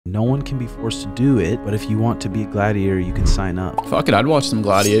No one can be forced to do it, but if you want to be a gladiator, you can sign up. Fuck it, I'd watch some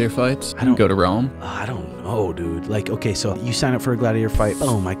gladiator fights. I don't go to Rome. I don't know, dude. Like, okay, so you sign up for a gladiator fight.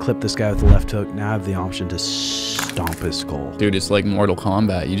 Boom, I clip this guy with the left hook. Now I have the option to stomp his skull. Dude, it's like Mortal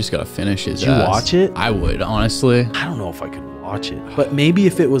Kombat. You just gotta finish his ass. Did you watch it? I would, honestly. I don't know if I could watch it, but maybe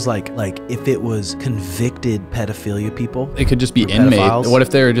if it was like if it was convicted pedophilia people, it could just be inmate. What if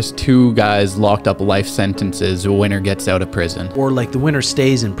there are just two guys locked up life sentences, the winner gets out of prison, or like the winner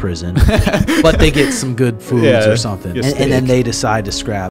stays in prison but they get some good foods or something, and then they decide to scrap